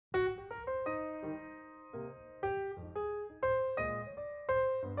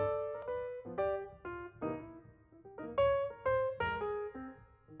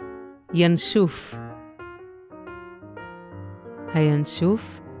ינשוף.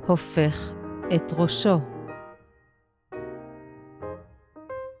 הינשוף הופך את ראשו.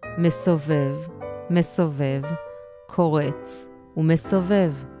 מסובב, מסובב, קורץ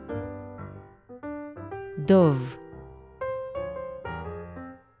ומסובב. דוב.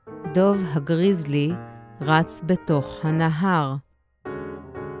 דוב הגריזלי רץ בתוך הנהר.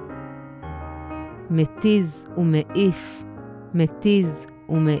 מתיז ומעיף, מתיז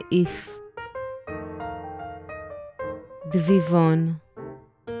ומעיף. דביבון.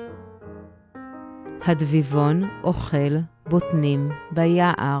 הדביבון אוכל בוטנים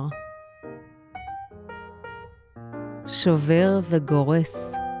ביער. שובר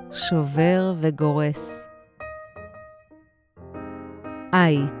וגורס, שובר וגורס.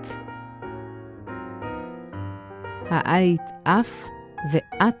 עית. העית עף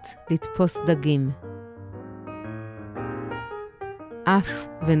ועט לתפוס דגים. עף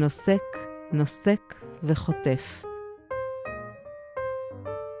ונוסק, נוסק וחוטף.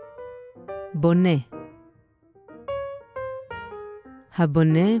 בונה.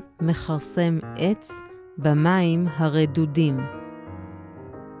 הבונה מכרסם עץ במים הרדודים.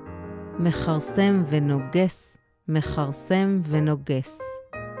 מכרסם ונוגס, מכרסם ונוגס.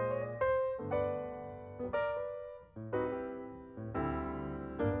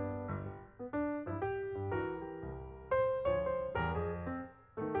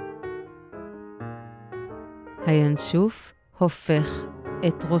 הינשוף הופך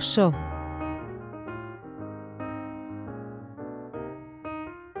את ראשו.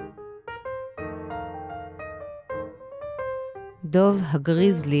 דוב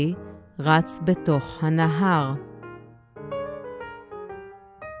הגריזלי רץ בתוך הנהר.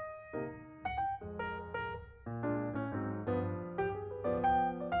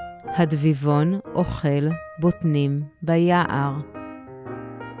 הדביבון אוכל בוטנים ביער.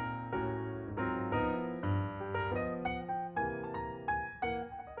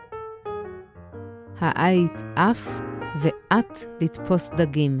 העית עף ועט לתפוס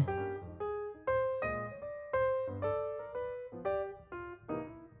דגים.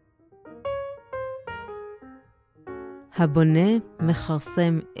 הבונה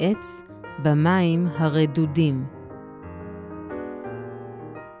מכרסם עץ במים הרדודים.